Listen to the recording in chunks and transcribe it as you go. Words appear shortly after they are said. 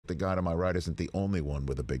the guy to my right isn't the only one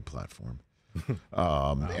with a big platform.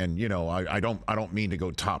 And you know, I don't mean to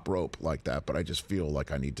go top rope like that, but I just feel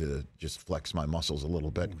like I need to just flex my muscles a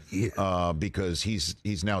little bit, because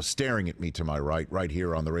he's now staring at me to my right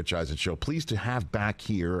here on the Rich Eisen Show. Pleased to have back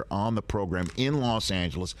here on the program in Los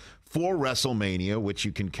Angeles for Wrestlemania, which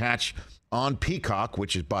you can catch on Peacock,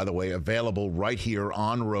 which is, by the way, available right here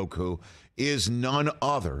on Roku, is none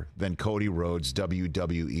other than Cody Rhodes,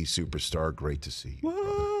 WWE Superstar. Great to see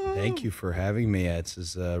you. Thank you for having me. It's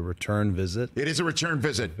his return visit. It is a return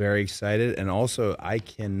visit. Very excited. And also,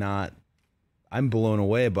 I'm blown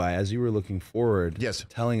away by, as you were looking forward,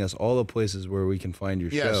 telling us all the places where we can find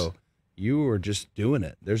your show. You were just doing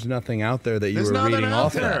it. There's nothing out there that you were reading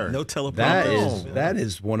off of. No teleprompter. That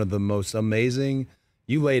is one of the most amazing.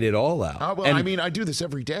 You laid it all out. Well, I mean, I do this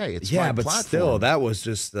every day. It's my but platform. Still, that was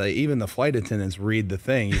just even the flight attendants read the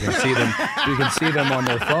thing. You can see them. You can see them on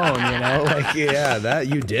their phone. You know, like that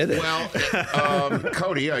you did it. Well,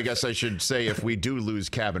 Cody, I guess I should say, if we do lose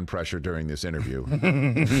cabin pressure during this interview.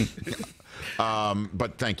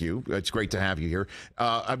 But thank you. It's great to have you here.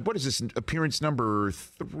 What is this, appearance number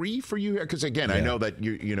 3 for you? Because again, I know that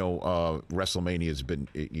you know WrestleMania has been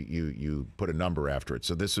you put a number after it,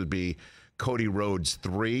 so this would be Cody Rhodes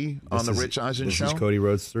 3 on the Rich Eisen Show. This is Cody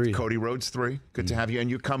Rhodes 3. Cody Rhodes 3. Good to have you. And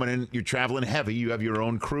you're coming in. You're traveling heavy. You have your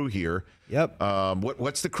own crew here. Yep.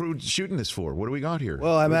 What's the crew shooting this for? What do we got here?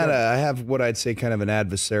 Well, I have what I'd say kind of an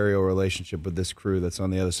adversarial relationship with this crew that's on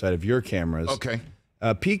the other side of your cameras. Okay.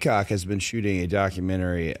 Peacock has been shooting a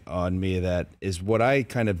documentary on me that is what I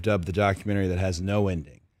kind of dubbed the documentary that has no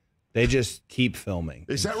ending. They just keep filming.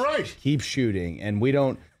 Is that right? Keep shooting, and we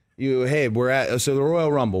don't. Hey, so the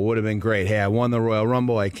Royal Rumble would have been great. Hey, I won the Royal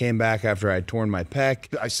Rumble. I came back after I'd torn my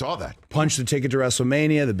pec. I saw that. Punched the ticket to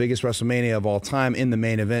WrestleMania, the biggest WrestleMania of all time, in the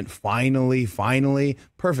main event. Finally,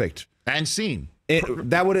 perfect. And seen.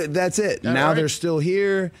 That's it. Now right? They're still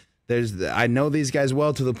here. I know these guys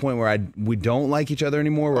well to the point where we don't like each other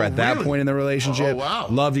anymore. We're at that point in the relationship. Oh, wow.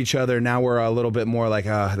 Loved each other. Now we're a little bit more like,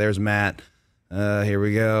 there's Matt. Here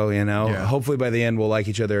we go, you know. Yeah. Hopefully by the end we'll like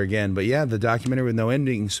each other again. But yeah, the documentary with no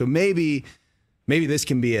ending. So maybe this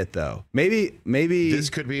can be it though. Maybe this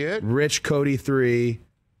could be it. Rich Cody 3,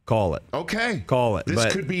 call it. Okay. Call it.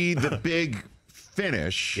 This could be the big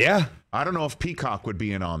finish. Yeah. I don't know if Peacock would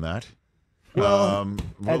be in on that. Well,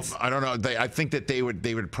 I don't know. I think that they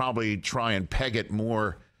would probably try and peg it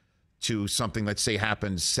more to something, let's say,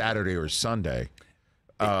 happens Saturday or Sunday.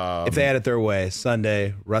 If they had it their way,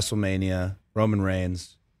 Sunday, WrestleMania, Roman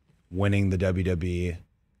Reigns winning the WWE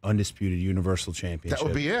Undisputed Universal Championship. That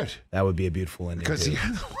would be it. That would be a beautiful ending.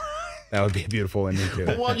 That would be a beautiful ending too.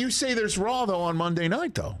 But while you say there's Raw though on Monday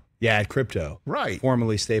night though. Yeah, at Crypto. Right.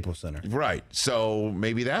 Formerly Staples Center. Right. So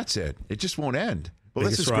maybe that's it. It just won't end. Well,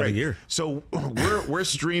 this is Raw of great. the year. So we're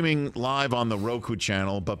streaming live on the Roku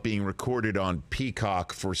channel, but being recorded on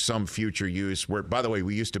Peacock for some future use. Where, by the way,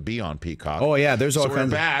 we used to be on Peacock. Oh yeah, there's all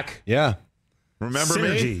kinds. We're back. Yeah. Remember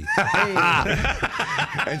Synergy. me?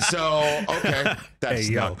 And so, okay,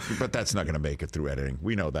 that's not going to make it through editing.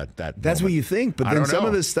 We know that. That's what you think, but then some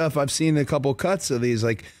of this stuff, I've seen a couple cuts of these.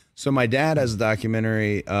 Like, so my dad has a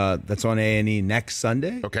documentary that's on A&E next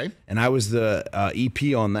Sunday. Okay. And I was the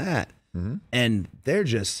EP on that. Mm-hmm. And they're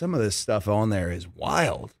just, some of this stuff on there is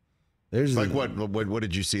wild. There's like what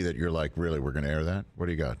did you see that you're like, really, we're going to air that? What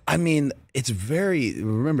do you got? I mean, it's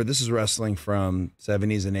remember, this is wrestling from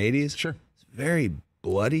 70s and 80s. Sure. It's very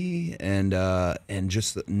bloody and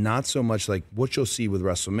just not so much like what you'll see with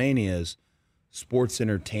WrestleMania is sports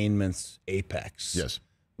entertainment's apex. Yes.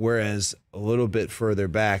 Whereas a little bit further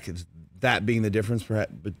back, that being the difference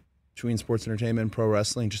between sports entertainment and pro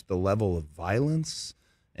wrestling, just the level of violence.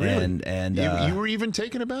 Really? And you were even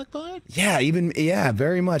taken aback by it? Yeah,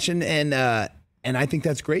 very much. And I think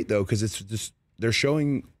that's great though, because it's just they're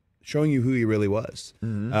showing you who he really was,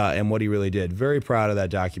 and what he really did. Very proud of that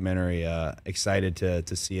documentary. Excited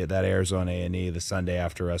to see it. That airs on A&E the Sunday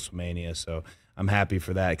after WrestleMania. So I'm happy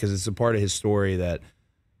for that because it's a part of his story that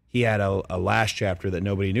he had a last chapter that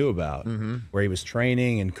nobody knew about, where he was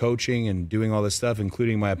training and coaching and doing all this stuff,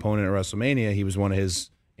 including my opponent at WrestleMania. He was one of his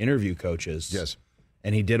interview coaches. Yes.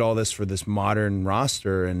 And he did all this for this modern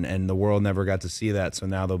roster, and the world never got to see that. So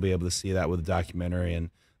now they'll be able to see that with a documentary, and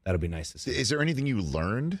that'll be nice to see. Is there anything you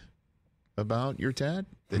learned about your dad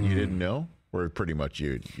that you didn't know? Or pretty much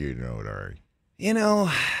you know it already? You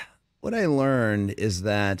know, what I learned is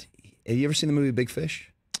that, have you ever seen the movie Big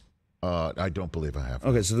Fish? I don't believe I have.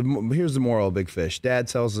 Okay, so here's the moral of Big Fish. Dad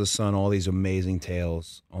tells his son all these amazing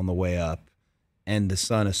tales on the way up, and the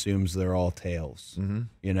son assumes they're all tales.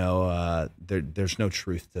 You know, there's no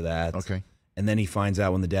truth to that. Okay. And then he finds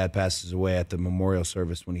out when the dad passes away at the memorial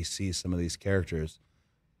service, when he sees some of these characters,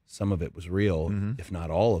 some of it was real, if not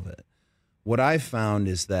all of it. What I've found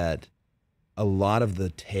is that a lot of the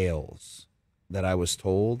tales that I was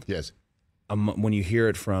told, when you hear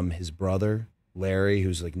it from his brother, Larry,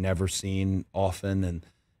 who's like never seen often,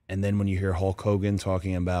 and then when you hear Hulk Hogan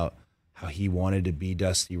talking about how he wanted to be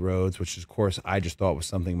Dusty Rhodes, which of course I just thought was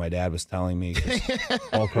something my dad was telling me, 'cause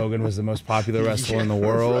Hulk Hogan was the most popular wrestler in the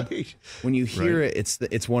world. Right. When you hear it,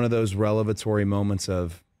 it's one of those revelatory moments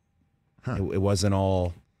of it wasn't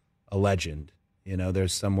all a legend. You know,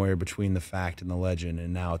 there's somewhere between the fact and the legend,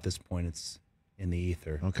 and now at this point it's in the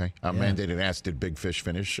ether. Okay. Mandated asked, did Big Fish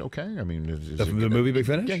finish okay? I mean, the movie Big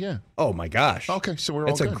Finish? Yeah. Oh my gosh. Okay, so we're all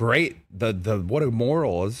It's a good. great what a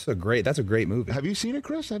moral. That's a great movie. Have you seen it,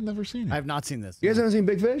 Chris? I've never seen it. I have not seen this. You guys haven't seen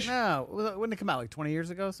Big Fish? No. Wouldn't it come out like 20 years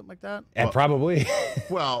ago, something like that? And probably.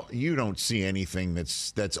 Well, you don't see anything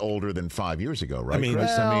that's older than 5 years ago, right, I mean, Chris?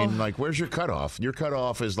 well- I mean, like, where's your cutoff? Your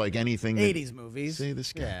cutoff is like anything. 80s movies. See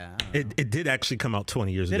this guy. Yeah. It did actually come out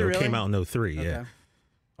 20 years Did ago. it It really? came out in 03, yeah. Okay.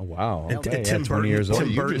 Oh, wow. And Okay, Tim 20 Burton- years old. Tim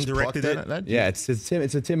You Burton just plucked directed that- it. that- Yeah, it's a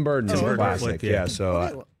Tim Burton Tim Burton classic. flick, Yeah, yeah. so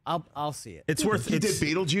Okay, well, I'll see it. It's worth He did it's,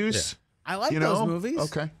 Beetlejuice. I like you those know? movies.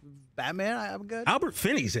 Okay. Batman, I'm good. Albert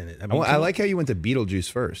Finney's in it. I I, mean, I like how you went to Beetlejuice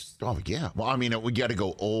first. Oh yeah. Well, I mean, we got to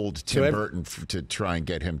go old Tim ev- Burton to try and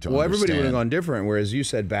get him to. Well, everybody would have understand. gone different. Whereas you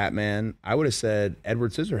said Batman, I would have said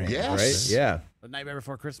Edward Scissorhands, Yes. right? Yeah. The Nightmare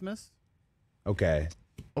Before Christmas. Okay.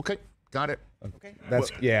 Okay, got it. Okay.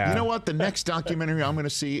 That's Well, yeah. You know what? The next documentary I'm going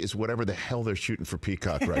to see is whatever the hell they're shooting for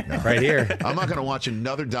Peacock right now. Right here. I'm not going to watch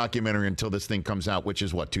another documentary until this thing comes out, which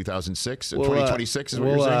is what, 2006, Well, 2026 is what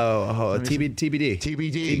you're saying. TBD.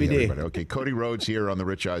 TBD. Everybody. Okay, Cody Rhodes here on the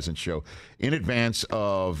Rich Eisen Show in advance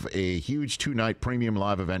of a huge 2-night premium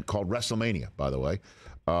live event called Wrestlemania, by the way,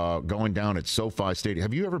 going down at SoFi Stadium.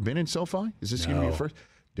 Have you ever been in SoFi? Is this going to be your first?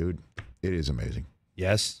 Dude, it is amazing.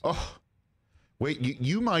 Yes. Oh, wait,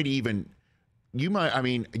 you might, I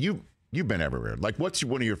mean, you've been everywhere. Like, what's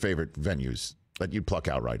one of your favorite venues that you pluck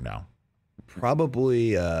out right now?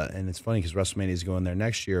 Probably, and it's funny because WrestleMania is going there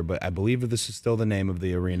next year, but I believe this is still the name of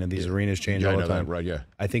the arena. These arenas change all I the know time. that, right, yeah.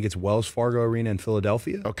 I think it's Wells Fargo Arena in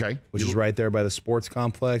Philadelphia. Okay. Which is right there by the sports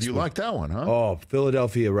complex. You like that one, huh? Oh,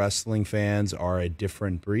 Philadelphia wrestling fans are a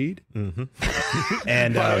different breed. Mm-hmm.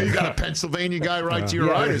 And you got a Pennsylvania guy right to your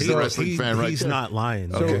yeah, right who's a wrestling fan right He's there. not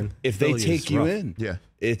lying. so man. if they Philly is take you rough. in, Yeah.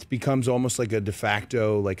 it becomes almost like a de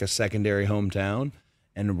facto, like a secondary hometown.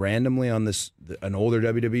 And randomly on an older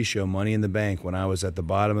WWE show, Money in the Bank, when I was at the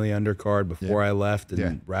bottom of the undercard before I left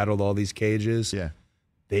and rattled all these cages,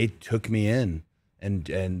 they took me in. And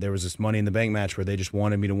there was this Money in the Bank match where they just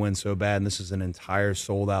wanted me to win so bad. And this is an entire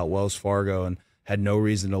sold-out Wells Fargo and had no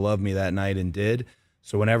reason to love me that night and did.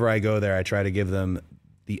 So whenever I go there, I try to give them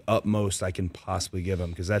the utmost I can possibly give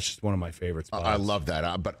them because that's just one of my favorite spots. I love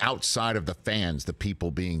that. But outside of the fans, the people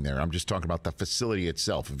being there, I'm just talking about the facility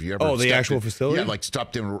itself. Have you ever the actual facility? Yeah, like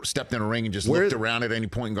stepped in a ring and just looked around at any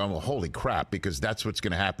point and gone, well, holy crap, because that's what's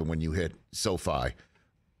going to happen when you hit SoFi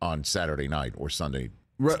on Saturday night or Sunday.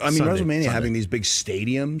 WrestleMania having these big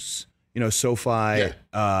stadiums, SoFi,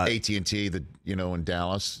 AT&T, in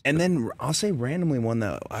Dallas. and then I'll say randomly one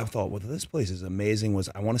that I thought, well, this place is amazing. Was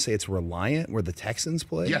I want to say it's Reliant, where the Texans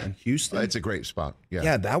play in Houston. It's a great spot.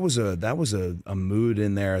 Yeah, that was a mood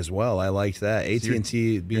in there as well. I liked that.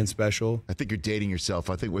 AT&T being special. I think you're dating yourself.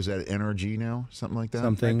 I think was that NRG now, something like that.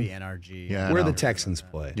 Something. Might be NRG. Yeah, Where no. the Texans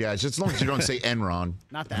play. Yeah, it's just as long as you don't say Enron.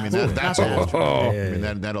 Not that. I mean, that's Not all. that. I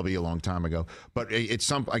mean, that'll be a long time ago. But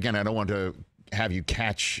it's again, I don't want to have you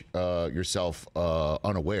catch yourself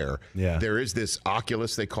unaware. Yeah. There is this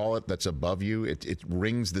Oculus, they call it, that's above you. It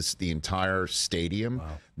rings the entire stadium. Wow.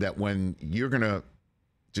 That when you're going to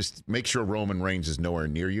just make sure Roman Reigns is nowhere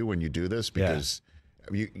near you when you do this, because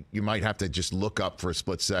you might have to just look up for a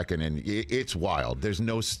split second, and it's wild. There's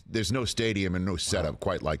no stadium and no setup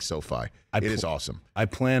quite like SoFi. It is awesome. I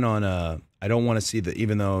plan on I don't want to see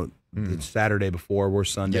even though the Saturday before we're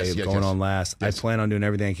Sunday going on last. Yes. I plan on doing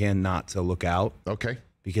everything I can not to look out. Okay.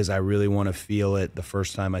 Because I really want to feel it the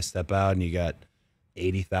first time I step out and you got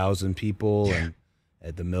 80,000 people and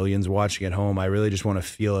at the millions watching at home. I really just want to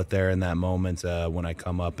feel it there in that moment when I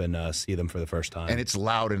come up and see them for the first time. And it's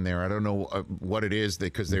loud in there. I don't know what it is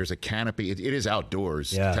because there's a canopy. It is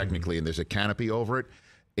outdoors technically, and there's a canopy over it.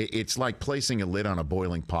 It's like placing a lid on a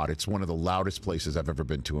boiling pot. It's one of the loudest places I've ever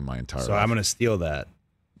been to in my entire life. So I'm going to steal that.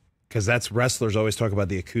 Because that's wrestlers always talk about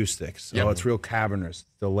the acoustics. Yeah. Oh, it's real cavernous,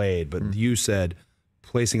 delayed. But you said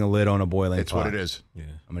placing a lid on a boiling pot. It's what it is. Yeah.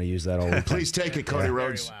 I'm going to use that all the time. Please take it, Cody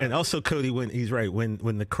Rhodes. And also, Cody, he's right. When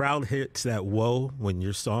the crowd hits that whoa, when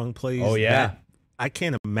your song plays, Oh, yeah. I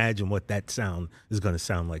can't imagine what that sound is going to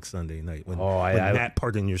sound like Sunday night when, I that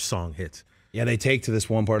part in your song hits. Yeah, they take to this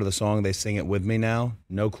one part of the song. They sing it with me now.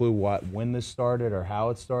 No clue when this started or how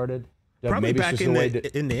it started. Probably Maybe back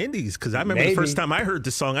in the Indies, because I remember the first time I heard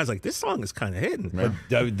the song, I was like, this song is kind of hitting. But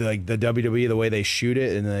like the WWE, the way they shoot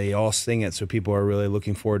it, and they all sing it, so people are really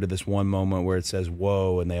looking forward to this one moment where it says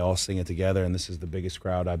 "Whoa," and they all sing it together. And this is the biggest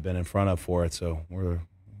crowd I've been in front of for it, so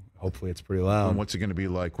hopefully it's pretty loud. And what's it going to be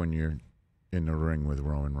like when you're in the ring with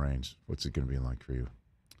Roman Reigns? What's it going to be like for you?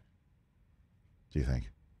 Do you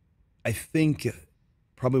think? I think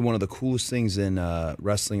probably one of the coolest things in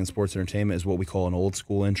wrestling and sports entertainment is what we call an old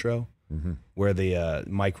school intro. Mm-hmm. Where the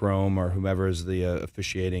Mike Rome or whomever is the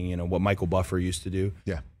officiating, what Michael Buffer used to do,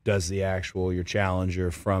 does the actual, your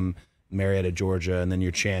challenger from Marietta, Georgia, and then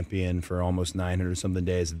your champion for almost 900-something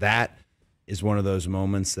days. That is one of those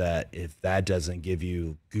moments that if that doesn't give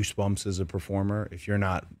you goosebumps as a performer, if you're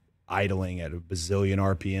not idling at a bazillion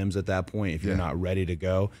RPMs at that point, if you're not ready to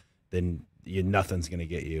go, then nothing's going to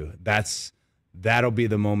get you. That'll be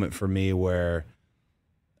the moment for me where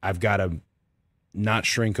I've got to not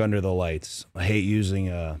shrink under the lights. I hate using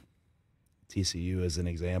TCU as an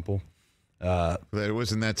example. But it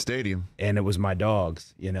was in that stadium. And it was my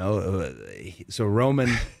dogs, So Roman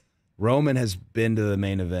has been to the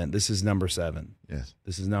main event. This is number 7. Yes.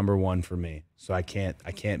 This is number 1 for me. So I've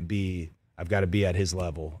got to be at his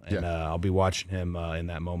level. And I'll be watching him in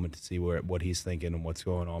that moment to see what he's thinking and what's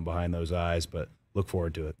going on behind those eyes, but look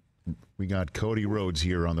forward to it. We got Cody Rhodes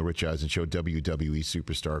here on the Rich Eisen Show, WWE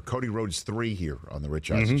Superstar. Cody Rhodes 3 here on the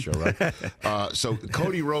Rich Eisen Show, right? So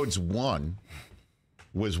Cody Rhodes 1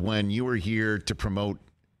 was when you were here to promote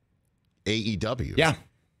AEW. Yeah.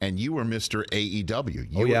 And you were Mr.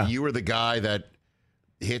 AEW. You were the guy that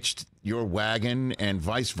hitched your wagon and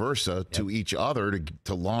vice versa to each other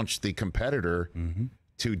to launch the competitor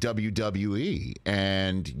to WWE.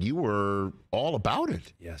 And you were all about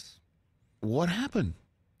it. Yes. What happened?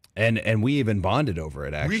 And we even bonded over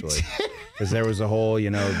it, actually, because there was a whole,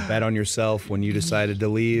 bet on yourself when you decided to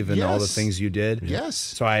leave and all the things you did. Yes.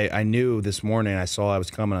 So I knew this morning, I saw I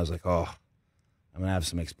was coming. I was like, oh, I'm going to have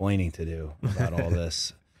some explaining to do about all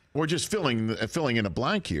this. We're just filling in a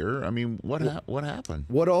blank here. I mean, what happened?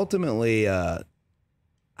 What ultimately, I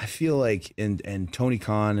feel like, and Tony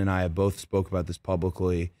Khan and I have both spoke about this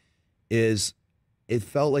publicly, is it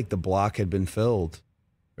felt like the block had been filled.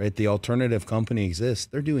 Right, the alternative company exists.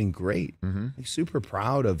 They're doing great. I'm super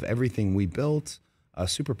proud of everything we built.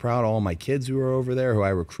 Super proud of all my kids who are over there, who I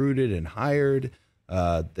recruited and hired.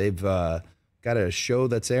 They've got a show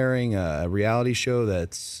that's airing, a reality show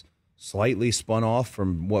that's slightly spun off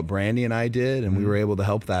from what Brandy and I did, and we were able to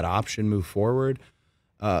help that option move forward.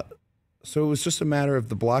 So it was just a matter of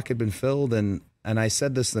the block had been filled, and I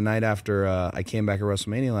said this the night after I came back at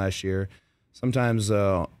WrestleMania last year. Sometimes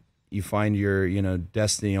you find your,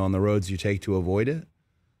 destiny on the roads you take to avoid it.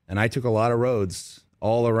 And I took a lot of roads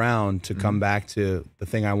all around to come back to the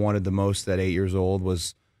thing I wanted the most at 8 years old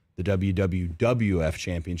was the WWF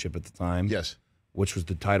Championship at the time. Yes. Which was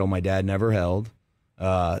the title my dad never held.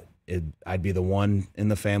 I'd be the one in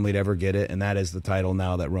the family to ever get it, and that is the title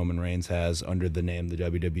now that Roman Reigns has under the name the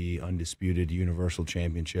WWE Undisputed Universal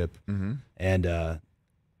Championship. And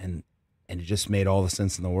it just made all the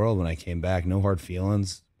sense in the world when I came back. No hard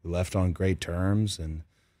feelings. We left on great terms, and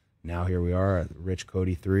now here we are at Rich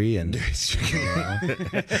Cody 3. And it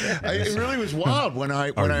really was wild when I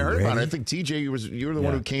heard about it. I think TJ, you were the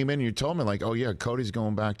one who came in and you told me, like, oh yeah, Cody's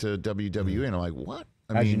going back to WWE, and I'm like, what?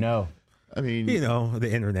 How'd you know? I mean, the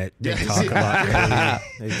internet. They talk a lot.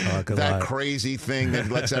 They talk a lot. That crazy thing that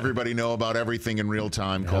lets everybody know about everything in real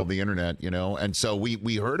time called the internet, And so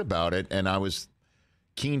we heard about it, and I was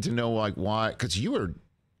keen to know, like, why, because you were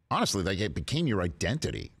honestly, like, it became your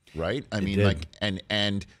identity, right? I mean, like,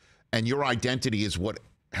 and your identity is what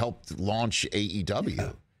helped launch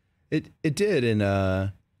AEW. Yeah. It did, and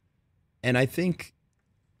I think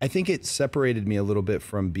it separated me a little bit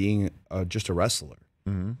from being just a wrestler.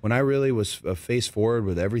 When I really was face forward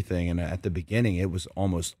with everything, and at the beginning, it was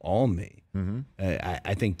almost all me.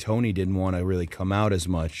 I think Tony didn't want to really come out as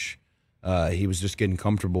much. He was just getting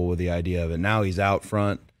comfortable with the idea of it. Now he's out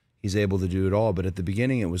front. He's able to do it all. But at the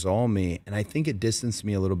beginning, it was all me. And I think it distanced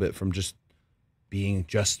me a little bit from just being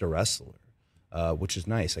just a wrestler, which is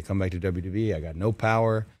nice. I come back to WWE. I got no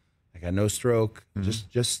power. I got no stroke.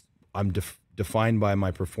 Just I'm defined by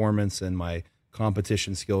my performance and my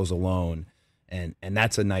competition skills alone. And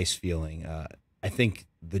that's a nice feeling. I think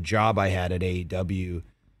the job I had at AEW,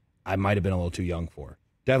 I might have been a little too young for.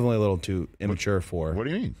 Definitely a little too immature for. What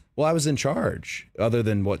do you mean? Well, I was in charge. Other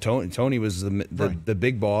than what Tony was the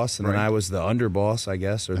big boss, and then I was the underboss, I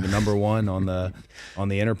guess, or the number one on the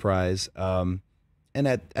enterprise. And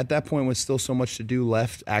at that point, was still so much to do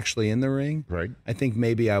left actually in the ring. Right. I think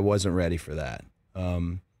maybe I wasn't ready for that.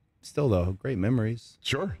 Still though, great memories.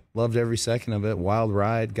 Sure. Loved every second of it. Wild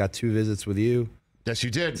ride. Got 2 visits with you. Yes,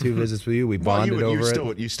 you did. 2 visits with you. We bonded over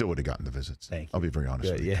it. You still would have gotten the visits. Thank you. I'll be very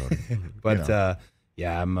honest with you, Cody. But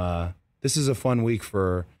I'm. This is a fun week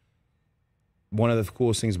for. One of the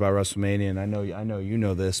coolest things about WrestleMania, and I know you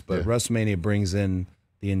know this, but WrestleMania brings in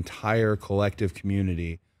the entire collective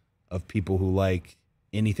community of people who like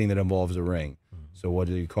anything that involves a ring. So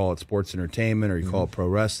whether you call it sports entertainment or you call it pro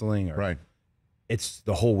wrestling, or it's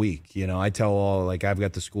the whole week. You know, I tell all, like, I've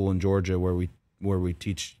got the school in Georgia where we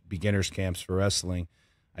teach beginners camps for wrestling.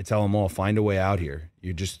 I tell them all, find a way out here.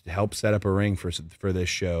 You just help set up a ring for this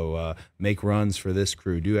show, make runs for this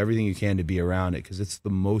crew, do everything you can to be around it, because it's the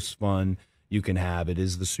most fun you can have. It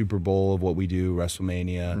is the Super Bowl of what we do,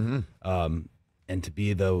 WrestleMania, and to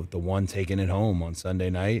be the one taking it home on Sunday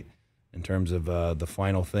night in terms of the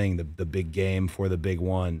final thing, the big game for the big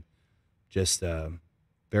one. Just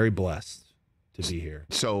very blessed to be here.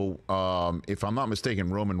 So, if I'm not mistaken,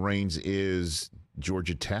 Roman Reigns is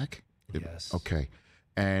Georgia Tech? Yes. Okay.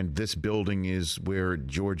 And this building is where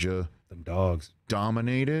Georgia Them dogs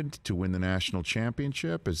dominated to win the national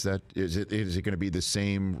championship. Is it going to be the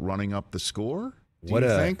same running up the score? Do you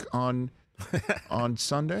think on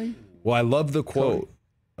Sunday? Well, I love the quote,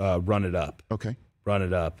 "Run it up." Okay, run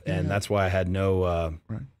it up, and that's why I had no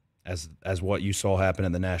as what you saw happen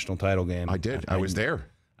in the national title game. I did. I was there.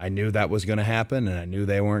 I knew that was going to happen, and I knew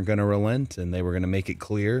they weren't going to relent, and they were going to make it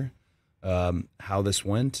clear how this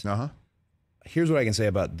went. Here's what I can say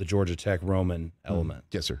about the Georgia Tech Roman element.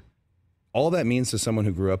 Yes, sir. All that means to someone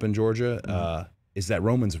who grew up in Georgia is that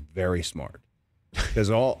Roman's very smart. Because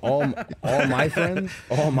all my friends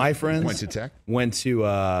went to Tech, went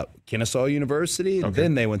to Kennesaw University,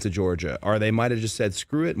 then they went to Georgia, or they might have just said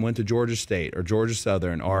screw it and went to Georgia State or Georgia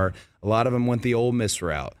Southern, or a lot of them went the Ole Miss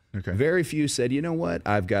route. Very few said, you know what,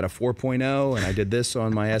 I've got a 4.0 and I did this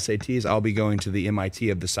on my SATs, I'll be going to the MIT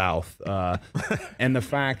of the South. And the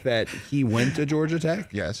fact that he went to Georgia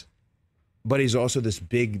Tech, but he's also this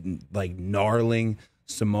big, like, gnarling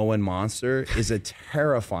Samoan monster, is a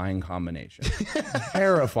terrifying combination.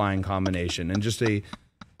 Terrifying combination, and just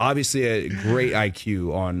obviously a great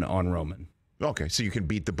IQ on Roman. Okay, so you can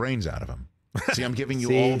beat the brains out of him. See, I'm giving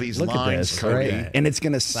you all these look lines, at this, Cody. right? And it's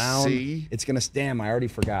gonna sound. It's gonna. Damn, I already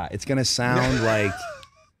forgot. It's gonna sound like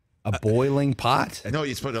a boiling pot. No,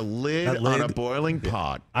 you put a lid on a boiling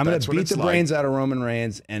pot. I'm going to beat the brains out of Roman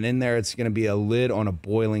Reigns, and in there it's going to be a lid on a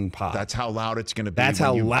boiling pot. That's how loud it's going to be. That's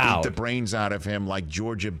how loud. Beat the brains out of him like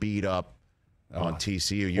Georgia beat up on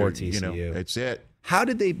TCU. Or TCU. You know, it's it. How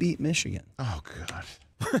did they beat Michigan? Oh,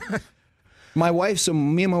 God.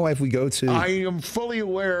 Me and my wife, we go to. I am fully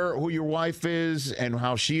aware who your wife is and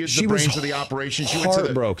how she is the brains of the operation.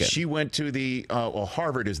 She went to the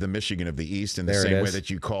Harvard is the Michigan of the East in the same way that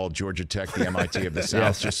you call Georgia Tech the MIT of the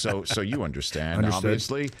South, just so you understand,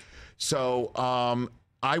 obviously. So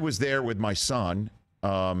I was there with my son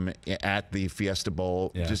at the Fiesta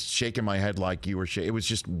Bowl, just shaking my head like you were shaking. It was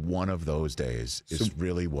just one of those days is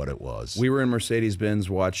really what it was. We were in Mercedes-Benz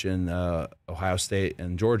watching Ohio State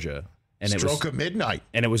and Georgia. And Stroke of midnight.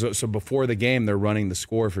 And it was so before the game, they're running the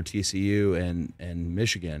score for TCU and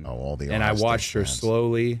Michigan. Oh, all the and I watched her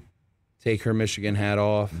slowly take her Michigan hat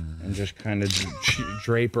off and just kind of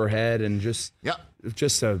drape her head and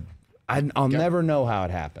I'll never know how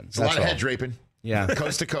it happens. A lot of head draping. Yeah.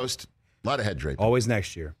 Coast to coast. A lot of head draping. Always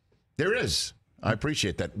next year. There is. I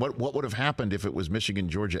appreciate that. What would have happened if it was Michigan,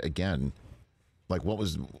 Georgia again? Like, what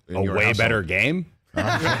was in your way better game?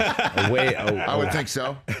 I would think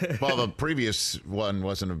so. Well, the previous one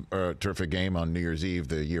wasn't a terrific game on New Year's Eve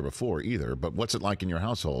the year before either. But what's it like in your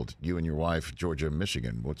household? You and your wife, Georgia,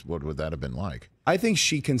 Michigan. What would that have been like? I think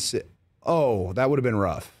she can sit. Oh, that would have been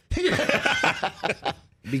rough.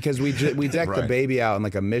 Because we decked the baby out in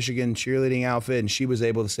like a Michigan cheerleading outfit, and she was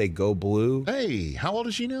able to say "Go Blue." Hey, how old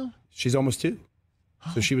is she now? She's almost 2.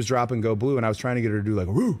 So she was dropping "Go Blue," and I was trying to get her to do like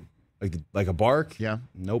a woo. Like a bark? Yeah.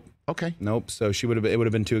 Nope. Okay. Nope. So it would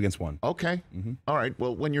have been 2 against 1. Okay. All right.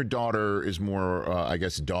 Well, when your daughter is more, I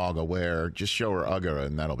guess, dog aware, just show her Ugga,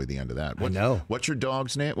 and that'll be the end of that. I know. What's your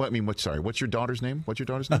dog's name? What's your daughter's name? What's your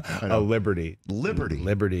daughter's name? Liberty.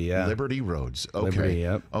 Liberty, yeah. Liberty Rhodes. Okay. Liberty,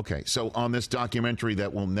 yep. Okay. So on this documentary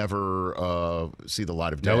that will never see the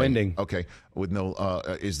light of day. No ending. Okay. With no,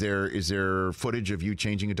 is there footage of you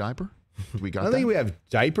changing a diaper? We got I that? think we have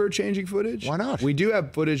diaper changing footage. Why not? We do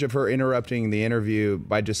have footage of her interrupting the interview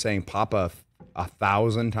by just saying "Papa"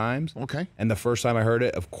 1,000 times. Okay. And the first time I heard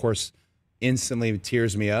it, of course, instantly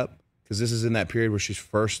tears me up because this is in that period where she's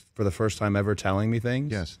for the first time ever telling me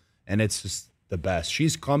things. Yes. And it's just the best.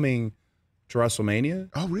 She's coming to WrestleMania.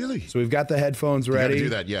 Oh, really? So we've got the headphones You got ready. to do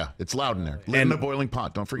that, yeah. It's loud in there. Lid in a boiling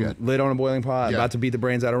pot, don't forget. Lid on a boiling pot, Yeah. about to beat the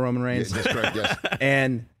brains out of Roman Reigns. That's correct, yes.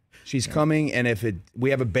 And she's coming, and we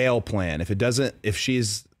have a bail plan. If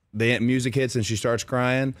the music hits and she starts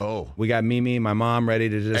crying, we got Mimi, my mom, ready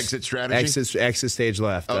to just Exit strategy? exit stage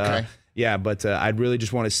left. Okay. Yeah, but I'd really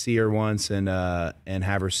just want to see her once and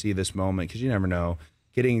have her see this moment because you never know.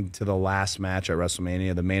 Getting to the last match at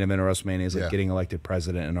WrestleMania, the main event of WrestleMania is like getting elected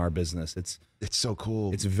president in our business. It's so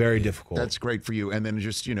cool. It's very difficult. That's great for you. And then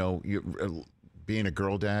just, being a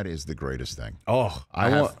girl dad is the greatest thing. Oh,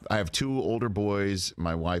 I have 2 older boys.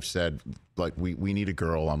 My wife said, like, we need a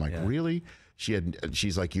girl. I'm like, really?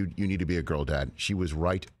 She's like, you need to be a girl dad. She was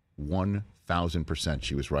right 1,000%.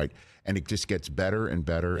 She was right. And it just gets better and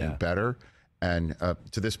better and better. And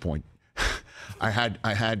to this point, I had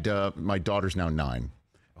my daughter's now 9.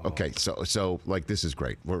 Okay, so like this is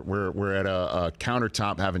great. We're at a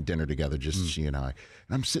countertop having dinner together, just she and I. And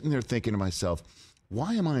I'm sitting there thinking to myself,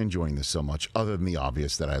 why am I enjoying this so much, other than the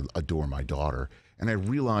obvious that I adore my daughter? And I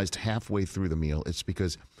realized halfway through the meal, it's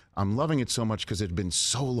because I'm loving it so much because it had been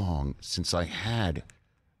so long since I had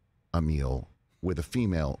a meal with a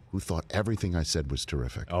female who thought everything I said was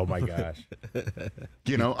terrific. Oh my gosh.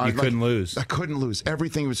 You couldn't lose. I couldn't lose.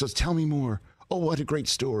 Everything was just, tell me more. Oh, what a great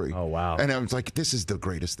story. Oh, wow. And I was like, this is the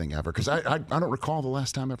greatest thing ever. Because I don't recall the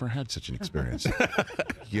last time I ever had such an experience.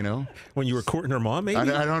 When you were courting her mom, maybe?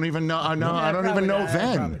 I don't even know. I don't even know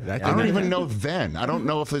then. I don't even know then. I don't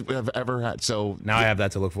know if I've ever had. So now I have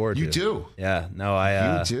that to look forward to. You do. Yeah. No,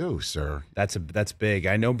 you do, sir. That's big.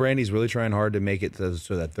 I know Brandy's really trying hard to make it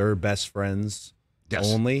so that they're best friends. Yes.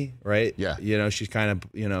 Only, right? Yeah. She's kind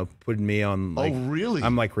of, putting me on. Like, oh, really?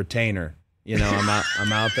 I'm like retainer.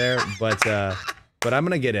 I'm out there, but I'm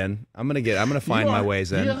gonna get in. I'm gonna find my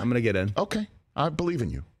ways in. I'm gonna get in. Okay, I believe in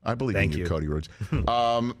you. I believe in you, Cody Rhodes.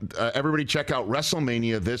 Everybody, check out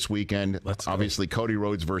WrestleMania this weekend. Obviously, Cody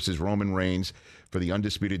Rhodes versus Roman Reigns for the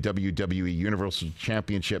undisputed WWE Universal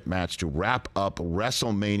Championship match to wrap up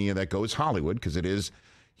WrestleMania. That goes Hollywood because it is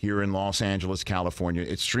here in Los Angeles, California.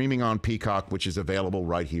 It's streaming on Peacock, which is available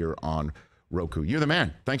right here on Roku. You're the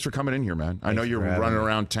man. Thanks for coming in here, man. I know you're running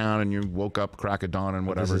around town and you woke up crack of dawn and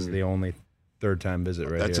whatever. This is the only third-time visit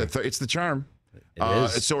right here. It's the charm. It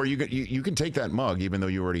is. So you can take that mug even though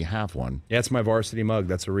you already have one. Yeah, it's my varsity mug.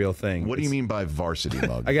 That's a real thing. What do you mean by varsity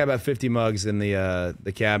mug? I got about 50 mugs in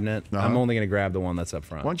the cabinet. I'm only going to grab the one that's up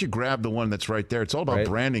front. Why don't you grab the one that's right there? It's all about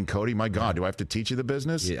branding, Cody. My God, do I have to teach you the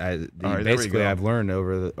business? Yeah, basically, I've learned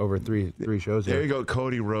over three shows here. There you go,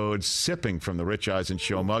 Cody Rhodes, sipping from the Rich Eisen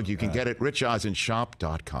Show mug. You can get it at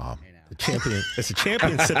richeisenshop.com. The champion. It's a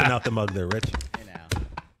champion sipping out the mug there, Rich.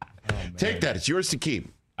 Take that. It's yours to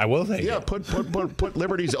keep. I will take it. Yeah, put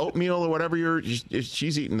Liberty's oatmeal or whatever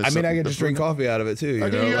she's eating. I mean, I can just drink coffee out of it too. You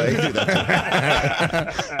know? You do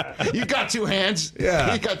that. You got 2 hands.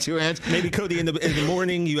 Yeah, you got 2 hands. Maybe Cody in the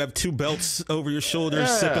morning you have 2 belts over your shoulders,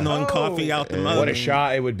 sipping on coffee out the mug. What a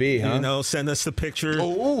shot it would be, huh? Send us the picture.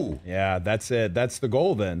 Oh, yeah, that's it. That's the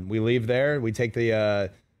goal. Then we leave there. We take the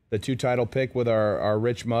 2 title pick with our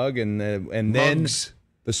rich mug, and then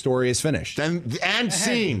the story is finished. And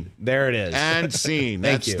scene. There it is. And scene.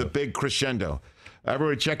 Thank That's you. the big crescendo.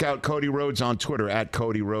 Everybody check out Cody Rhodes on Twitter at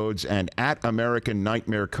Cody Rhodes and at American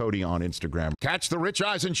Nightmare Cody on Instagram. Catch the Rich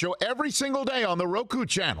Eisen Show every single day on the Roku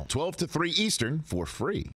channel, 12 to 3 Eastern for free.